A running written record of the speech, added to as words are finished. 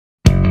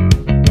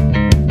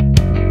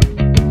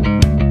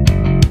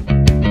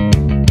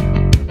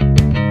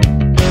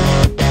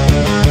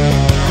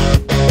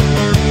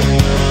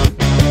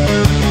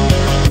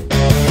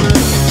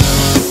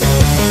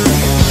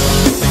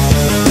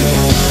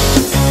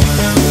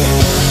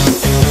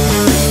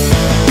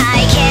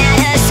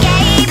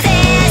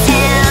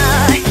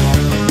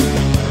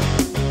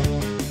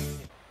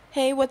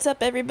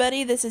up,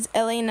 everybody? This is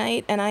LA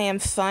Knight, and I am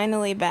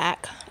finally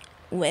back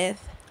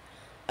with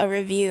a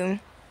review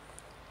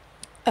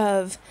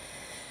of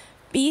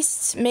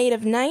Beasts Made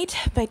of Night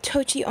by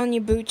Tochi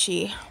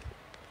Onyebuchi.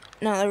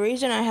 Now, the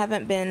reason I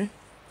haven't been...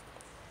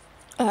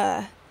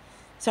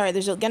 sorry,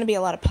 there's going to be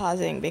a lot of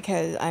pausing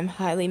because I'm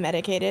highly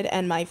medicated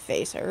and my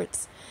face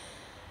hurts.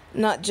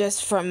 Not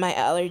just from my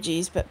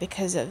allergies, but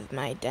because of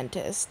my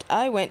dentist.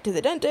 I went to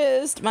the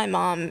dentist. My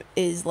mom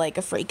is like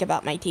a freak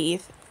about my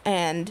teeth,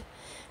 and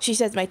she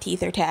says my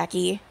teeth are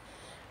tacky,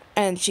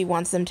 and she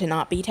wants them to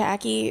not be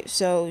tacky,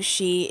 so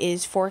she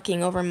is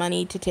forking over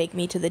money to take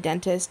me to the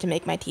dentist to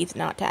make my teeth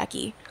not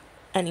tacky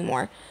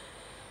anymore.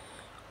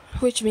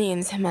 Which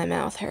means my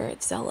mouth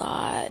hurts a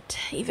lot,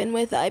 even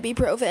with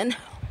ibuprofen.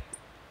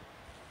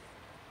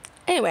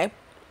 Anyway,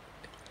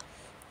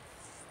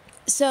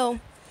 so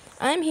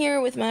I'm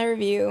here with my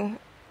review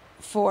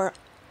for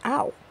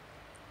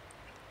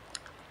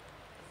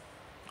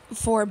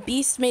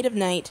Beasts Made of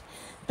Night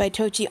by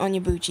Tochi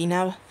Onyebuchi.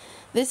 Now,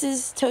 this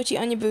is Tochi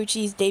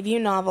Onyebuchi's debut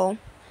novel,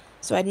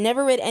 so I'd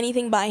never read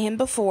anything by him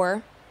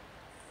before.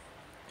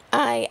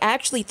 I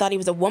actually thought he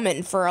was a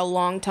woman for a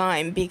long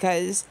time,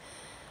 because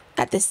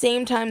at the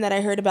same time that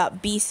I heard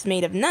about Beasts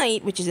Made of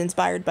Night, which is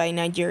inspired by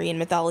Nigerian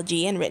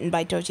mythology and written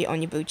by Tochi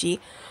Onyebuchi,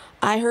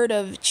 I heard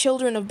of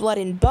Children of Blood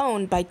and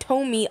Bone by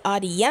Tomi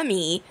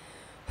Adeyemi,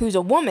 who's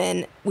a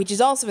woman, which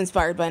is also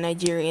inspired by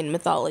Nigerian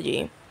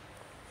mythology.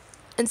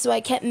 And so I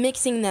kept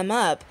mixing them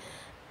up,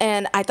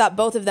 and I thought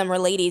both of them were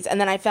ladies, and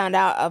then I found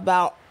out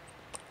about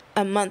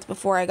a month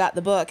before I got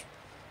the book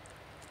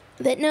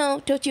that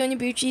no, Tochi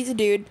Onyebuchi's a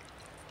dude.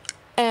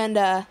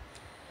 And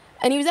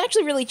he was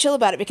actually really chill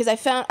about it, because I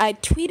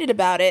tweeted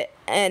about it,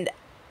 and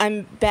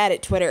I'm bad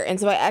at Twitter, and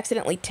so I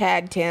accidentally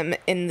tagged him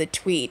in the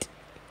tweet.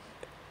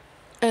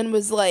 And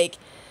was like,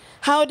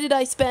 how did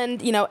I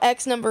spend,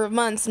 X number of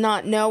months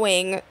not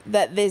knowing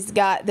that this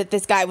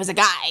guy was a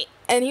guy?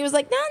 And he was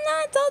like, no,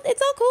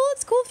 it's all cool.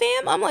 It's cool,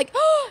 fam. I'm like,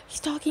 oh,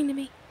 he's talking to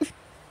me.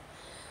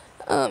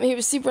 He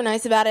was super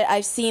nice about it.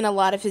 I've seen a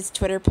lot of his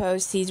Twitter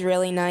posts. He's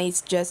really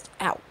nice, just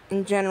out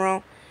in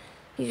general.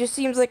 He just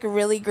seems like a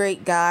really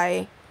great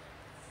guy.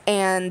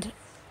 And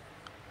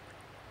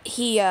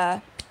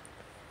his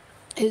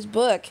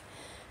book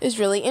is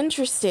really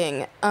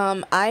interesting.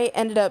 I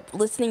ended up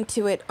listening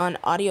to it on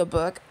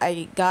audiobook.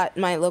 I got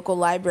my local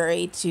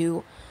library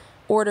to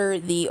order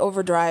the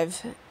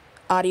Overdrive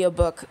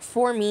audiobook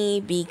for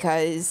me,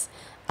 because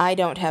I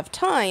don't have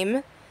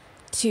time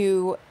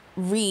to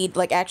read,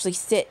 actually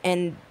sit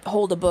and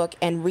hold a book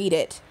and read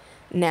it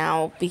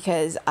now,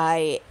 because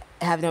I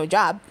have no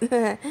job.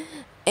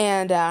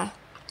 and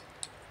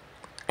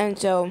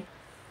so,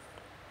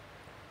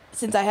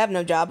 since I have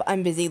no job,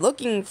 I'm busy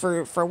looking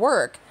for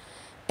work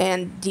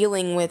and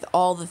dealing with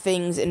all the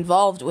things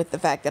involved with the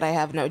fact that I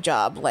have no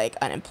job, like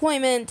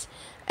unemployment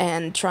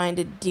and trying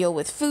to deal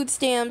with food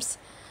stamps.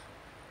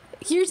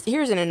 Here's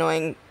an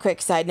annoying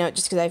quick side note,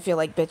 just because I feel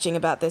like bitching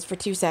about this for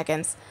 2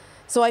 seconds.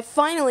 So I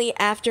finally,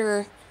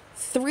 after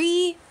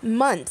 3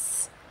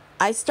 months,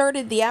 I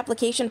started the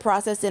application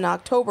process in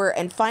October,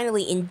 and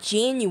finally in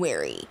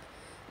January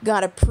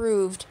got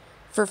approved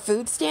for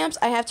food stamps.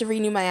 I have to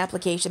renew my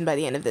application by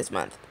the end of this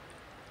month.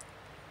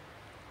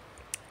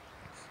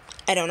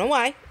 I don't know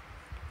why.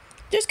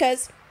 Just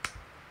 'cause,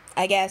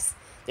 I guess.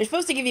 They're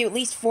supposed to give you at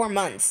least 4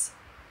 months.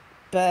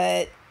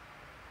 But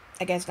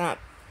I guess not.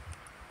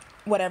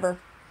 Whatever.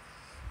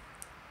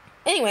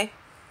 Anyway,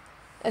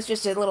 that's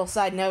just a little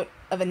side note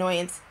of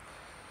annoyance.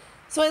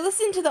 So I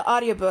listened to the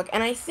audiobook,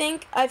 and I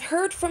think I've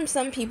heard from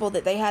some people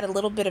that they had a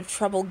little bit of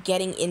trouble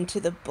getting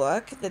into the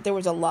book, that there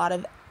was a lot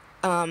of,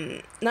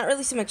 not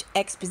really so much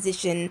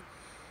exposition,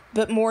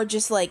 but more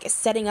just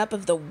setting up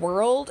of the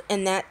world,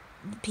 and that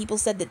people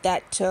said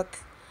that took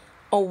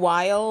a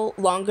while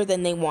longer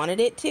than they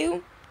wanted it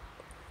to.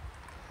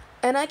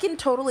 And I can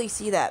totally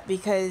see that,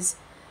 because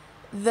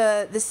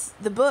the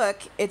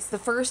book, it's the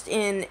first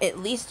in at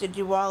least a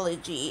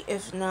duology,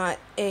 if not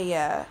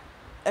a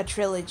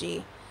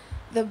trilogy.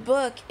 The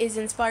book is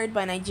inspired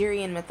by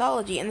Nigerian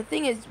mythology, and the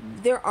thing is,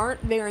 there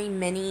aren't very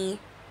many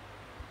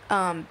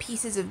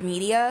pieces of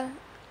media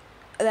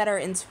that are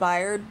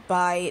inspired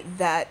by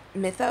that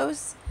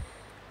mythos,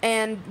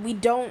 and we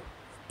don't,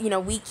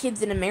 we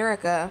kids in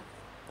America,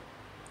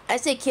 I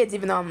say kids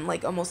even though I'm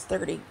almost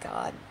 30,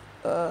 God,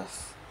 ugh.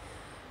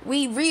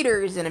 We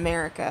readers in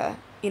America,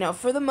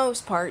 for the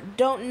most part,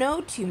 don't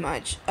know too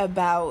much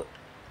about,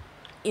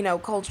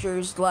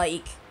 cultures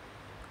like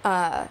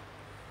Nigeria.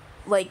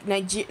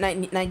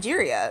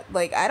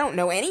 I don't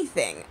know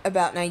anything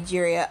about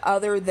Nigeria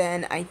other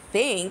than I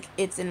think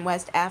it's in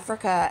West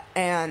Africa,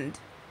 and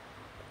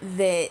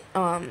that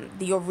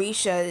the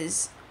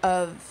Orishas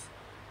of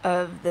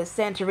the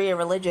Santeria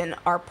religion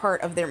are part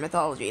of their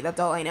mythology. That's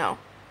all I know.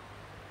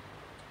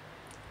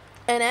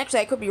 And actually,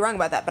 I could be wrong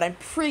about that, but I'm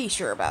pretty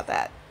sure about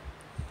that.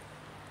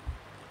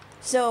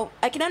 So,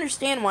 I can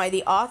understand why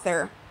the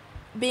author,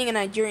 being a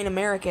Nigerian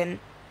American,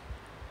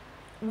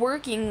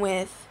 working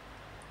with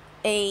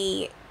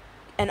an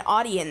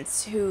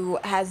audience who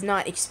has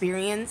not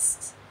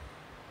experienced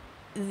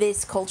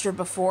this culture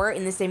before,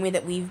 in the same way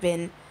that we've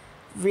been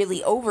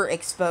really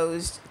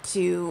overexposed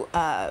to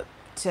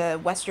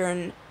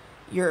Western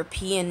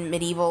European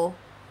medieval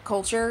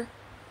culture,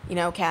 you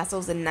know,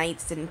 castles and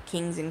knights and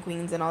kings and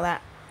queens and all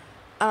that.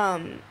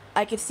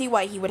 I could see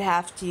why he would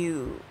have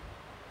to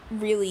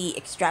really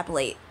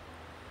extrapolate,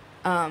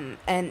 and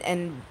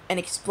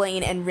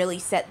explain and really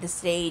set the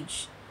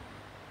stage,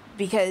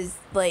 because,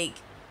 like,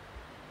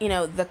 you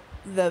know,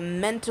 the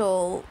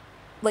mental,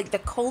 like,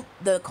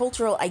 the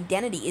cultural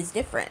identity is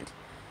different,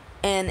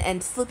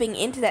 and slipping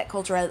into that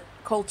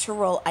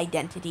cultural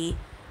identity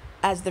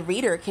as the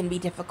reader can be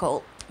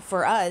difficult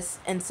for us,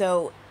 and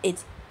so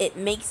it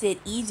makes it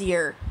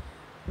easier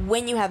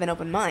when you have an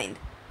open mind,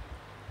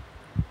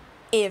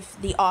 if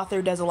the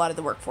author does a lot of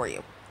the work for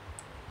you.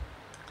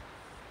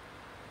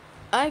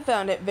 I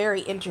found it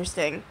very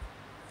interesting.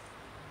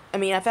 I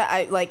mean,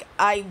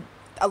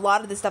 a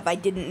lot of the stuff I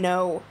didn't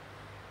know,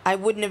 I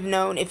wouldn't have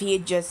known if he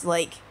had just,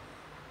 like,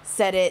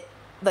 said it,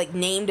 like,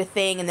 named a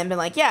thing and then been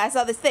like, yeah, I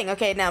saw this thing,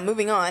 okay, now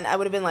moving on. I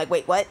would have been like,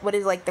 wait, what? What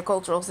is, like, the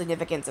cultural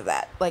significance of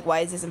that? Like, why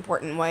is this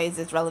important? Why is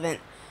this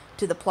relevant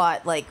to the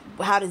plot? Like,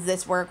 how does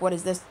this work? What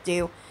does this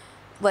do?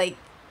 Like,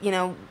 you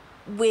know,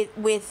 with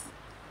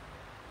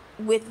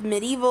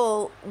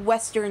medieval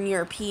Western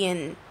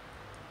European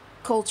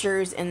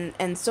cultures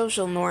and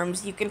social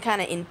norms, you can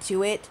kind of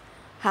intuit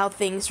how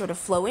things sort of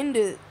flow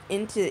into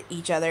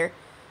each other,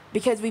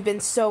 because we've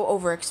been so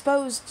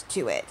overexposed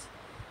to it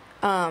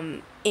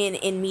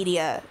in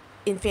media,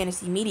 in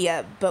fantasy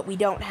media, but we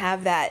don't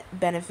have that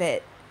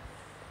benefit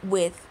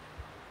with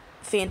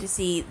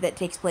fantasy that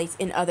takes place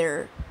in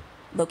other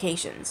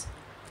locations.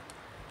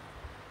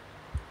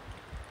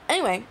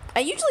 Anyway, I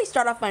usually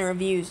start off my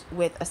reviews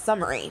with a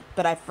summary,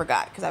 but I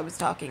forgot because I was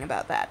talking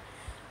about that.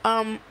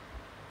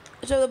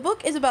 So the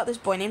book is about this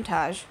boy named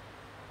Taj,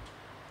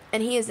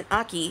 and he is an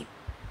Aki,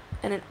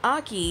 and an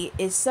Aki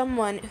is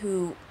someone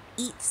who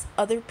eats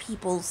other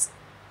people's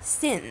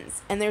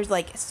sins, and there's,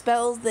 like,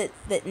 spells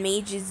that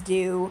mages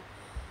do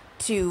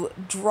to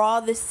draw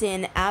the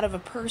sin out of a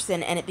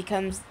person, and it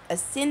becomes a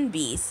sin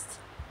beast,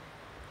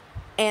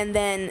 and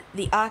then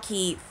the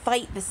Aki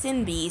fight the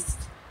sin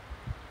beast,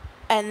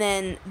 and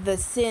then the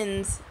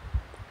sins,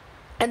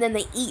 and then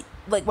they eat,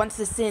 like, once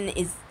the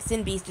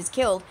sin beast is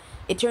killed,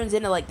 it turns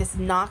into, like, this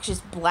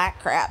noxious black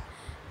crap,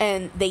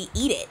 and they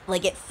eat it.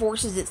 Like, it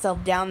forces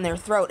itself down their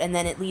throat, and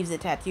then it leaves a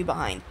tattoo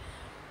behind.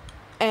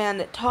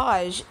 And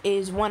Taj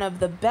is one of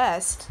the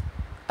best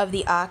of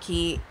the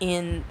Aki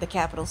in the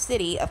capital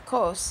city of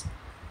Kos.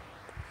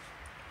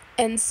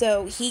 And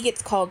so he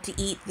gets called to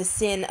eat the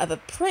sin of a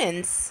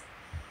prince,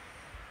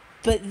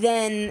 but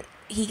then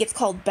he gets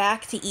called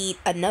back to eat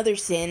another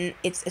sin.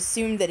 It's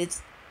assumed that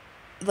it's,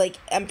 like,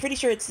 I'm pretty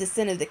sure it's the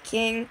sin of the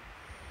king,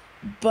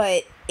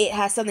 but it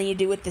has something to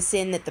do with the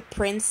sin that the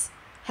prince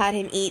had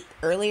him eat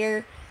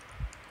earlier.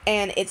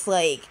 And it's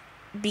like,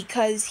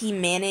 because he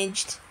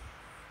managed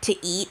to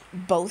eat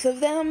both of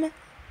them,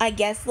 I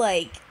guess,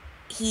 like,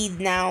 he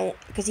now,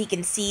 because he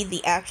can see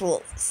the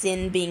actual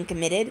sin being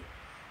committed,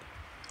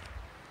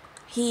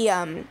 he,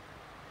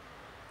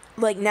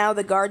 like, now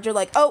the guards are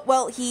like, oh,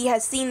 well, he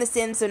has seen the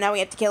sin, so now we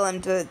have to kill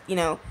him to, you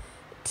know,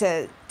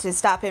 to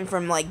stop him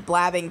from, like,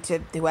 blabbing to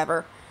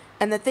whoever.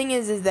 And the thing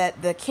is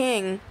that the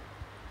king,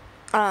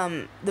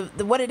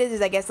 what it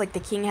is I guess, like, the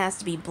king has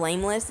to be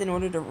blameless in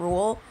order to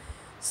rule.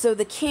 So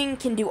the king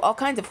can do all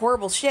kinds of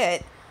horrible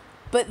shit,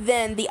 but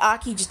then the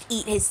Aki just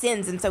eat his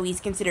sins, and so he's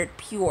considered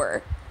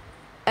pure.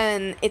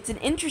 And it's an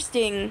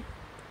interesting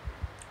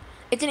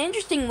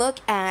look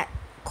at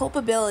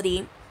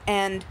culpability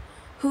and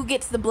who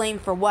gets the blame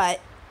for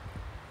what,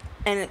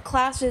 and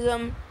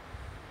classism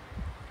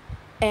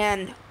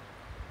and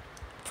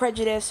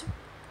prejudice.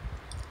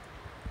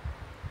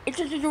 It's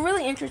just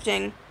really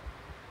interesting.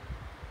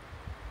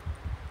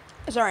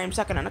 Sorry, I'm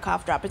sucking on a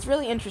cough drop. It's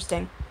really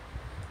interesting.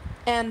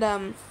 And,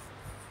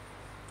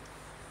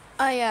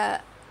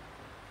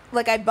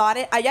 I bought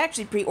it. I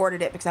actually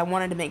pre-ordered it because I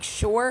wanted to make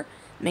sure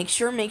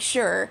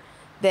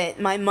that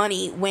my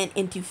money went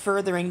into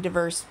furthering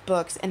diverse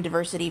books and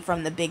diversity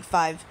from the big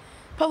 5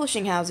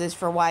 publishing houses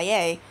for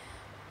YA.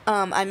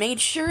 I made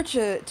sure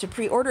to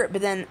pre-order it,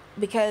 but then,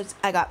 because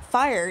I got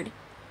fired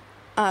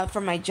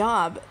from my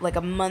job, like,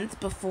 a month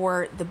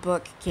before the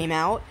book came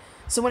out,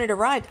 so when it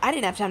arrived, I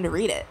didn't have time to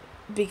read it,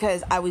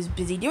 because I was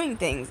busy doing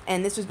things,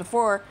 and this was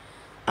before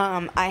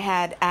I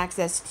had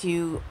access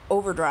to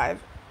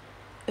Overdrive,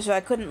 so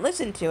I couldn't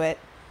listen to it,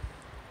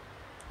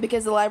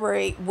 because the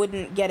library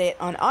wouldn't get it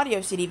on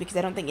audio CD, because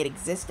I don't think it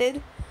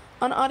existed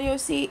on audio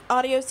CD.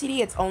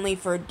 It's only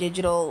for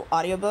digital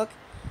audiobook,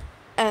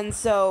 and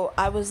so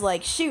I was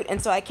like, shoot,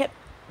 and so I kept,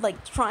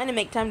 like, trying to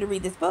make time to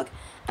read this book,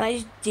 and I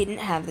just didn't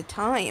have the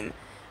time,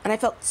 and I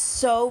felt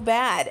so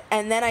bad.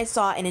 And then I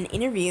saw in an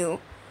interview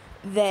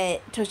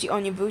that Tochi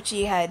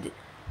Onyebuchi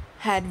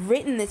had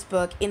written this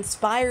book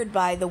inspired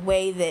by the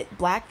way that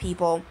Black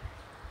people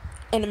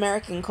in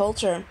American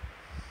culture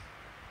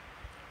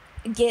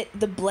get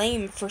the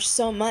blame for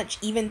so much,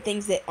 even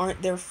things that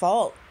aren't their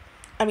fault.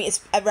 I mean,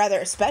 it's rather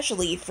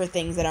especially for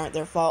things that aren't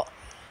their fault.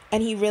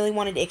 And he really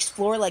wanted to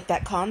explore, like,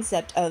 that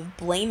concept of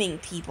blaming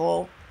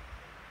people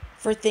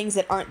for things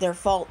that aren't their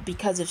fault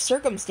because of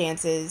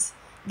circumstances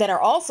that are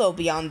also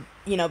beyond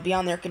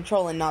their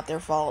control and not their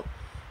fault,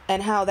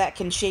 and how that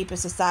can shape a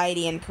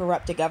society and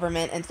corrupt a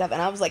government and stuff.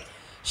 And I was like,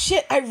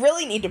 shit, I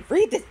really need to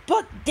read this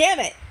book, damn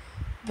it.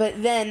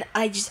 But then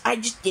I just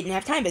didn't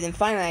have time. But then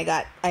finally I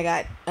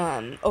got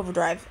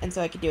Overdrive, and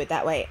so I could do it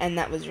that way, and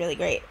that was really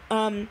great.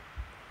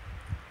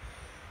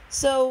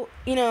 So,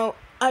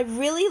 I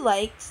really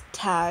liked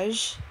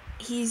Taj.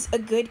 He's a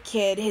good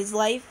kid. His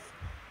life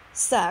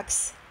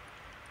sucks.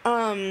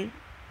 The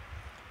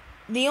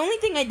only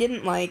thing I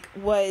didn't like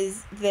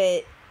was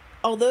that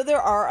although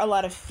there are a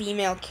lot of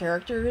female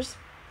characters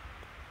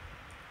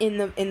in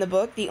the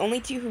book, the only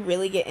two who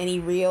really get any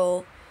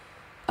real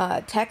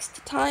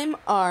text time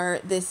are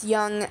this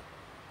young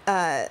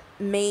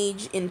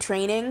mage in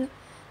training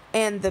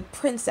and the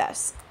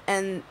princess.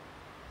 And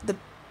the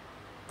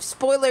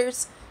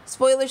spoilers. The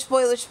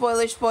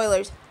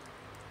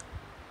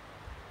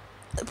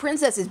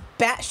princess is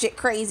batshit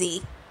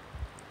crazy.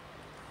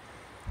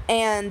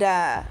 And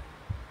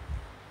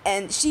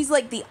she's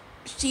like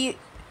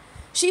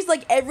she's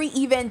like every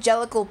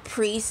evangelical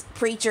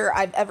preacher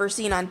I've ever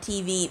seen on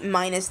TV,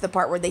 minus the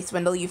part where they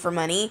swindle you for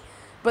money.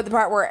 But the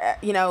part where,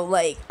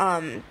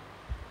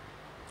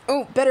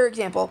 better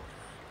example.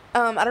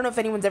 I don't know if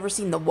anyone's ever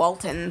seen The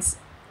Waltons.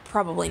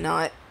 Probably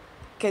not,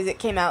 because it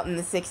came out in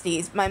the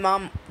 60s. My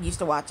mom used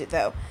to watch it,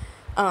 though,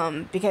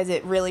 because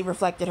it really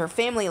reflected her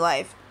family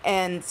life.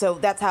 And so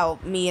that's how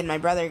me and my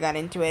brother got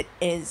into it,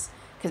 is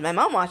because my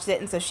mom watched it,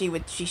 and so she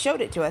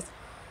showed it to us.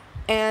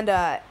 And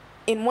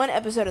in one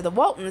episode of The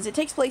Waltons, it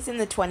takes place in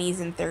the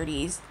 20s and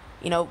 30s,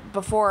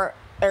 before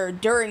or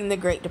during the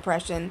Great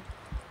Depression.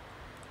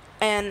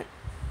 And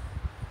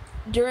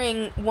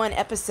during one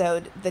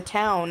episode, the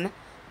town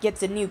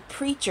gets a new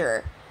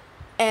preacher,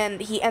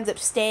 and he ends up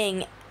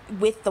staying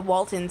with the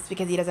Waltons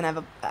because he doesn't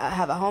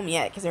have a home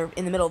yet, because they're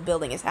in the middle of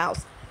building his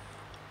house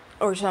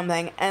or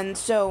something. And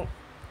so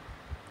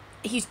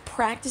he's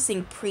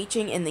practicing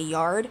preaching in the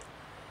yard,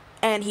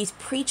 and he's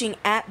preaching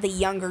at the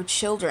younger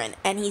children,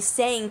 and he's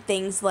saying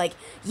things like,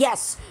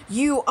 yes,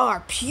 you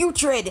are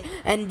putrid,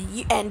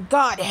 and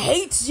God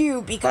hates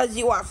you because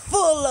you are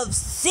full of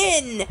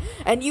sin,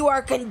 and you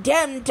are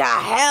condemned to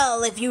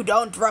hell if you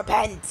don't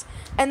repent.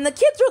 And the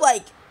kids are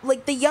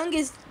like the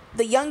youngest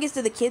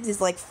of the kids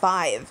is like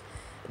 5.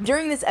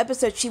 During this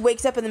episode, she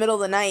wakes up in the middle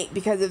of the night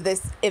because of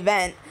this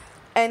event,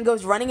 and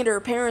goes running into her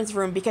parents'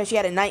 room because she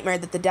had a nightmare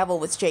that the devil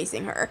was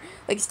chasing her.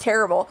 Like, it's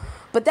terrible.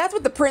 But that's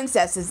what the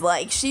princess is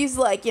like. She's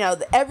like,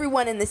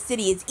 everyone in the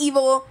city is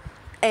evil,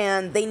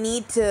 and they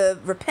need to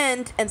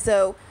repent. And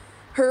so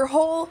her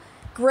whole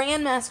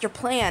grandmaster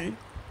plan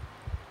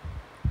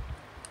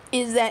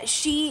is that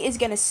she is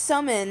going to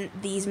summon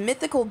these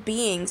mythical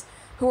beings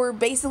who are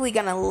basically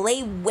going to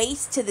lay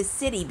waste to the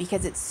city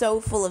because it's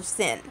so full of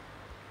sin.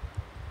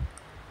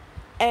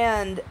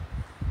 And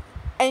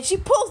she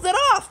pulls it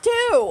off,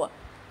 too!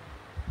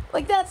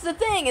 Like, that's the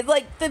thing. It's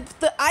like,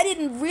 I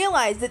didn't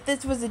realize that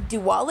this was a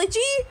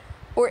duology,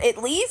 or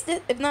at least,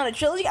 if not a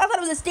trilogy. I thought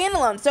it was a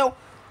standalone. So,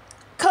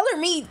 color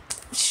me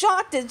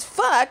shocked as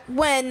fuck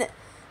when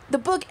the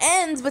book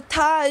ends with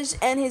Taj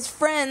and his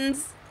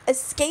friends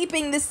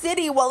escaping the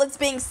city while it's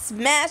being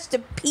smashed to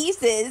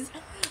pieces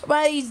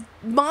by these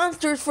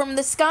monsters from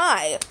the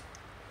sky.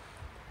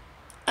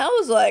 I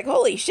was like,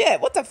 holy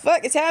shit, what the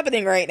fuck is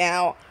happening right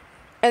now?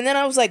 And then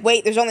I was like,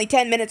 wait, there's only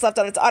 10 minutes left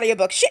on this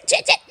audiobook. Shit,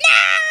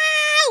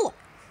 no!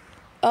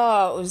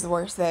 Oh, it was the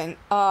worst thing.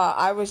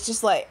 I was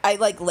just like, I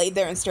laid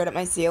there and stared at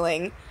my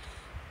ceiling.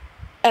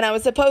 And I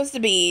was supposed to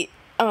be,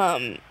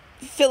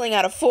 filling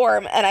out a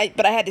form,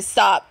 but I had to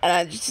stop, and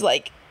I just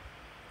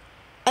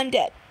I'm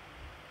dead.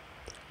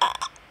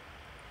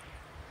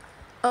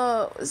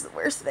 Oh, it was the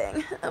worst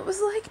thing. I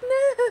was like,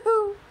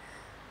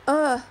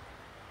 no!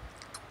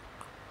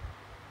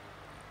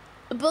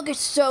 The book is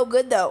so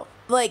good, though.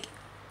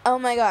 Oh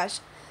my gosh.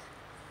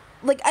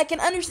 I can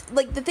understand,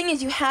 the thing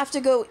is, you have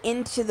to go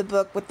into the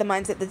book with the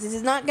mindset that this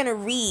is not gonna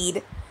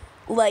read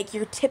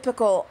your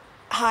typical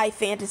high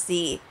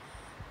fantasy,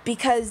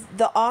 because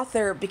the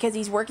author, because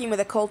he's working with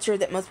a culture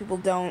that most people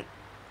don't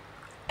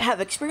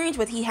have experience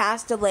with, he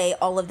has to lay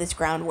all of this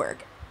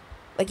groundwork.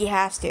 He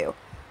has to.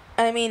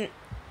 And I mean,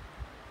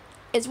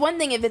 it's one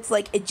thing if it's,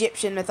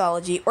 Egyptian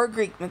mythology, or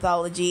Greek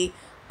mythology,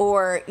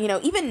 or,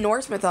 even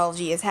Norse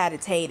mythology has had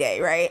its heyday,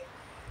 right?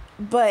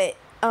 But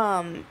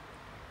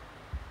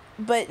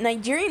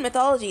Nigerian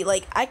mythology,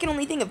 I can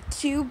only think of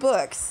 2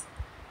 books,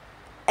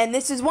 and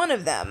this is one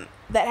of them,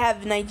 that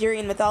have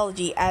Nigerian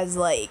mythology as,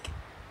 the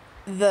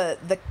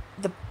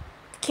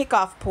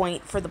kickoff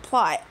point for the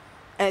plot.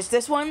 And it's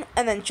this one,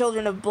 and then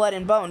Children of Blood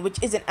and Bone,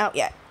 which isn't out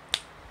yet.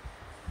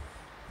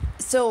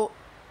 So,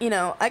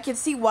 I can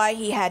see why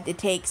he had to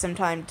take some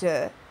time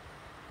to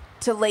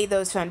lay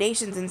those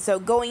foundations. And so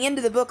going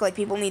into the book,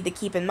 people need to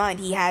keep in mind,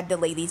 he had to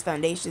lay these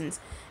foundations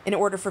in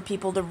order for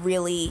people to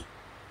really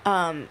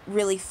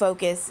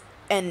focus,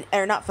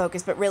 or not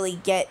focus, but really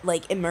get,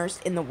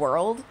 immersed in the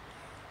world.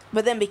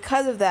 But then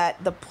because of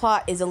that, the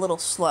plot is a little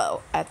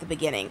slow at the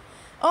beginning.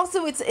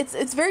 Also,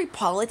 it's very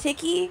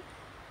politicky.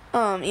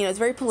 It's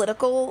very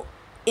political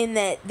in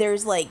that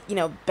there's, like,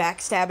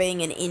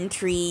 backstabbing and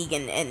intrigue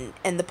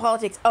and the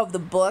politics of the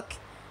book,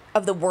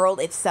 of the world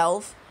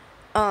itself,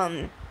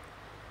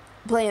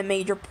 play a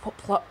major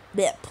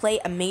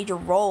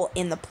role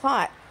in the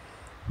plot.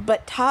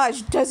 But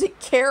Taj doesn't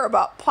care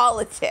about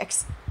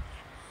politics.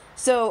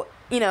 So,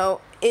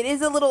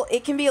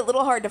 it can be a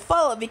little hard to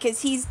follow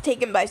because he's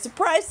taken by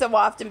surprise so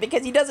often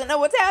because he doesn't know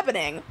what's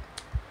happening.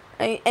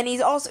 And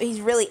he's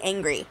really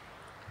angry,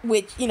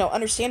 which,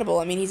 understandable.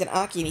 I mean, he's an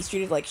Aki and he's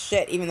treated like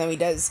shit, even though he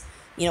does,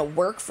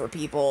 work for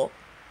people.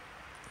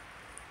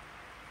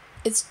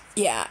 It's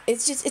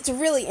a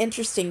really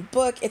interesting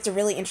book. It's a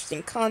really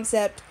interesting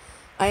concept.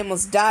 I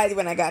almost died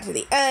when I got to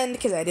the end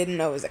because I didn't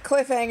know it was a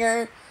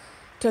cliffhanger.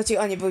 Tochi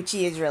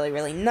Onyebuchi is really,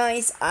 really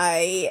nice.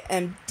 I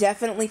am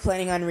definitely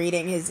planning on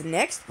reading his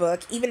next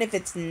book, even if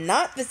it's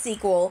not the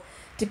sequel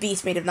to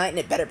Beast Made of Night, and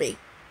it better be.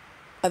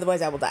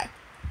 Otherwise, I will die.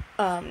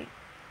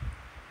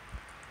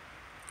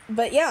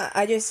 But yeah,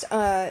 this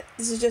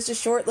is just a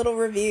short little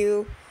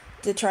review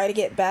to try to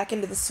get back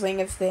into the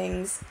swing of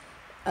things.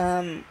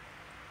 I'm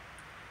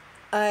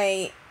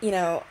gonna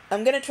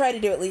try to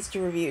do at least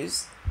two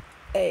reviews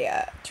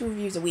a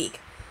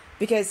week.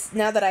 Because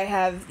now that I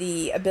have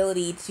the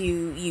ability to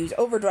use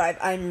Overdrive,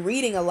 I'm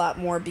reading a lot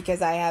more because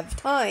I have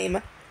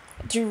time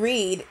to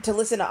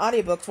listen to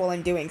audiobooks while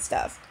I'm doing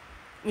stuff,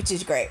 which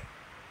is great.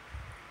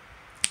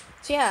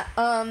 So yeah,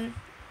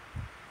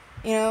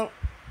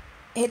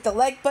 hit the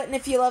like button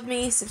if you love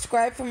me,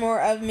 subscribe for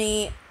more of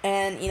me,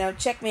 and,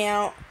 check me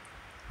out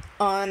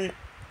on,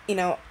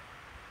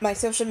 my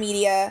social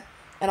media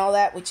and all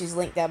that, which is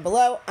linked down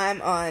below.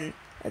 I'm on,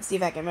 let's see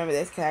if I can remember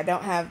this, because I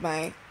don't have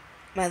my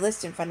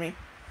list in front of me.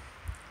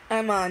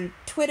 I'm on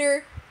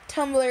Twitter,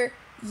 Tumblr,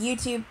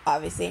 YouTube,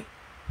 obviously,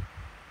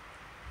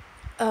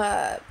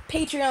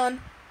 Patreon,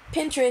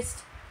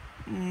 Pinterest,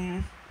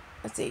 Patreon,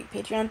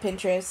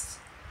 Pinterest,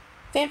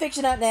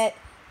 fanfiction.net,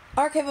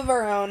 Archive of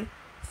Our Own,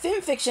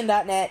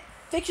 filmfiction.net,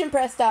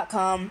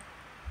 fictionpress.com,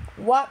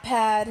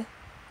 Wattpad,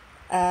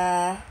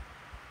 I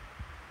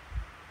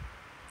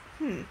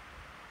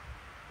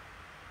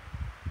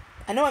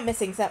know I'm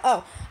missing some.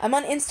 Oh, I'm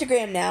on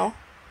Instagram now,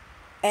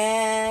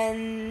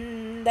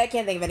 and I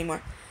can't think of any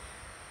more.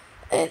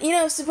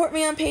 And, support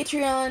me on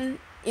Patreon.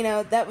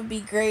 That would be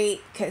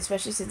great,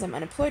 especially since I'm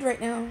unemployed right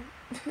now.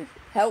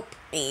 Help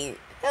me.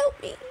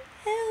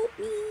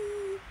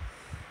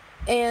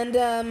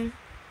 And,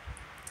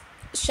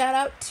 shout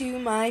out to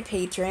my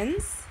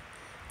patrons: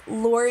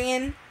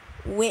 Lorien,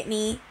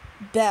 Whitney,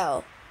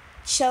 Belle,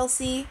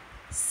 Chelsea,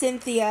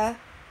 Cynthia,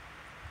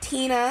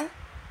 Tina,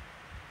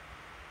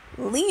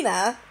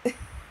 Lina,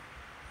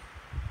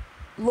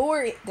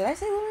 Lorien. Did I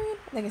say Lorien?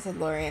 I think I said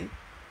Lorien.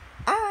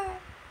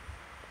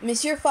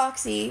 Monsieur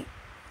Foxy,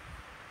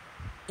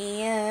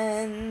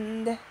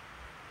 and the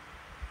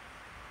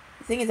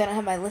thing is, I don't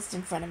have my list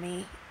in front of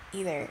me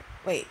either.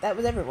 Wait, that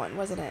was everyone,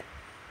 wasn't it?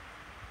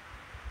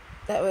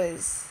 That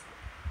was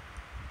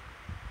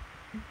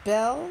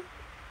Belle.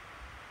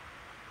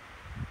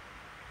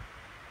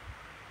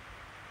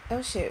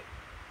 Oh shoot.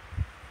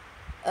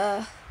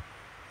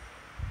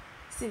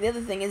 See, the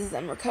other thing is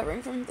I'm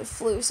recovering from the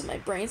flu, so my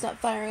brain's not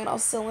firing on all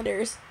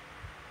cylinders.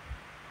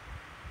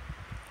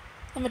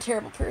 I'm a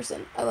terrible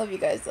person. I love you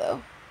guys,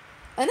 though.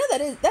 I know that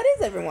is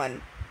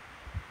everyone.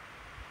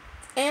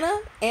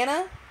 Anna,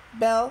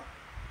 Belle,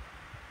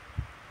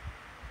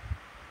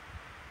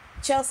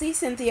 Chelsea,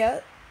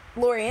 Cynthia,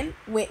 Lorien,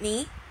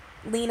 Whitney,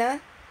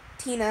 Lina,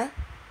 Tina,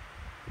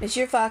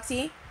 Monsieur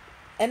Foxy,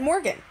 and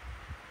Morgan.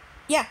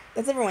 Yeah,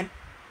 that's everyone.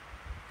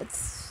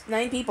 That's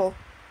 9 people.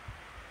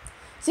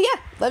 So yeah,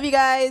 love you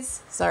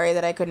guys. Sorry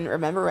that I couldn't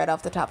remember right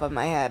off the top of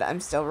my head. I'm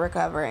still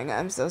recovering.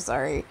 I'm so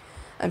sorry.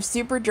 I'm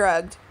super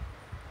drugged.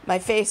 My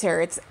face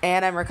hurts,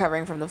 and I'm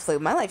recovering from the flu.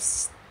 My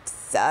life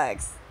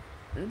sucks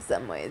in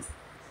some ways.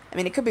 I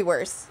mean, it could be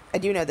worse. I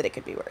do know that it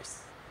could be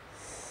worse.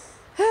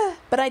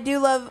 But I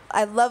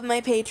love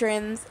my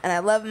patrons, and I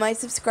love my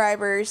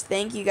subscribers.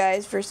 Thank you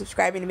guys for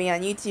subscribing to me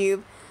on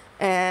YouTube.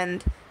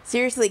 And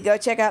seriously, go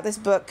check out this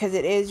book, because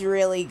it is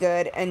really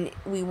good, and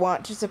we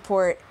want to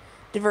support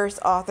diverse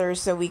authors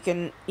so we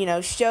can,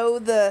 show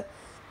the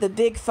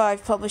big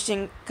 5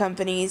 publishing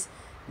companies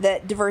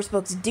that diverse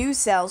books do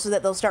sell, so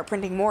that they'll start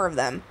printing more of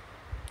them,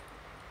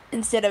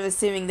 instead of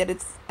assuming that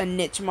it's a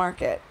niche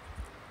market.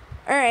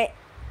 Alright,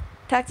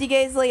 talk to you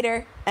guys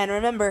later, and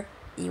remember,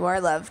 you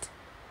are loved.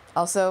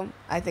 Also,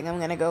 I think I'm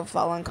gonna go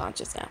fall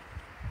unconscious now.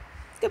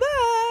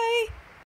 Goodbye!